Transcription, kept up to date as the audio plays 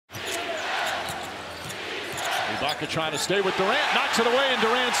Ibaka trying to stay with Durant, knocks it away, and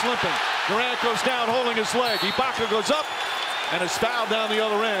Durant's limping. Durant goes down holding his leg. Ibaka goes up and is fouled down the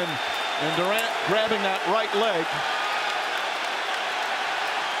other end. And Durant grabbing that right leg.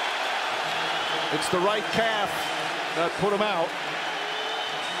 It's the right calf that put him out.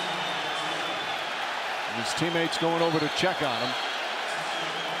 And his teammates going over to check on him.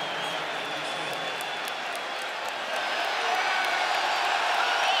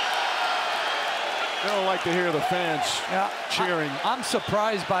 They don't like to hear the fans cheering. I'm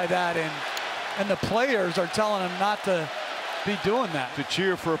surprised by that, and the players are telling him not to be doing that. To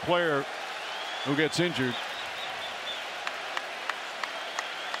cheer for a player who gets injured.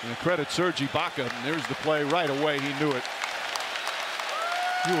 And credit Serge Ibaka. And there's the play right away. He knew it.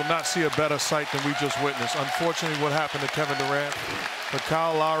 You will not see a better sight than we just witnessed. Unfortunately, what happened to Kevin Durant, but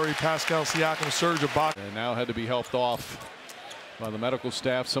Kyle Lowry, Pascal Siakam, Serge Ibaka. And now had to be helped off by the medical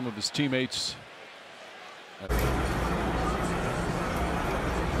staff. Some of his teammates